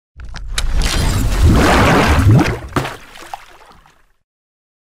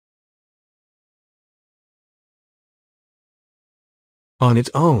On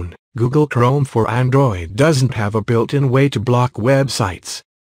its own, Google Chrome for Android doesn't have a built-in way to block websites.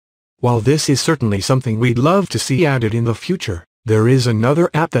 While this is certainly something we'd love to see added in the future, there is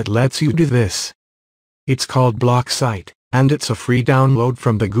another app that lets you do this. It's called Block Site, and it's a free download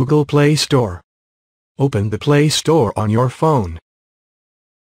from the Google Play Store. Open the Play Store on your phone.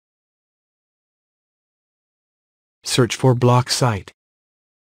 Search for Block Site.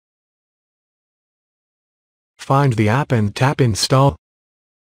 Find the app and tap Install.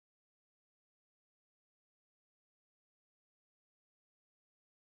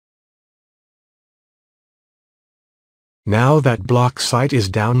 Now that Block Site is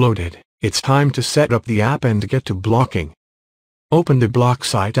downloaded, it's time to set up the app and get to blocking. Open the Block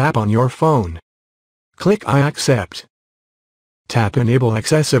Site app on your phone. Click I accept. Tap Enable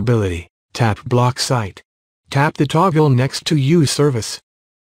Accessibility, tap Block Site. Tap the toggle next to Use Service.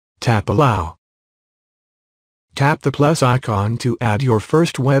 Tap Allow. Tap the plus icon to add your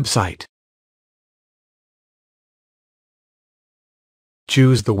first website.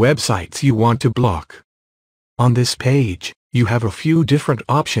 Choose the websites you want to block. On this page, you have a few different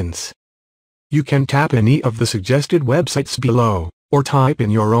options. You can tap any of the suggested websites below, or type in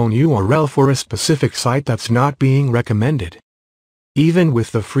your own URL for a specific site that's not being recommended. Even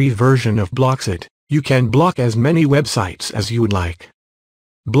with the free version of BlockSite, you can block as many websites as you would like.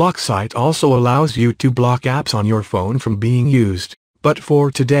 BlockSite also allows you to block apps on your phone from being used, but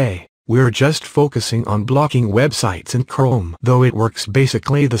for today, we're just focusing on blocking websites in Chrome, though it works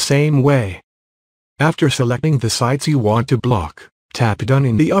basically the same way. After selecting the sites you want to block, tap Done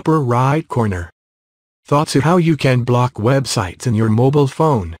in the upper right corner. Thoughts on how you can block websites in your mobile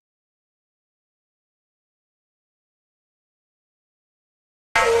phone?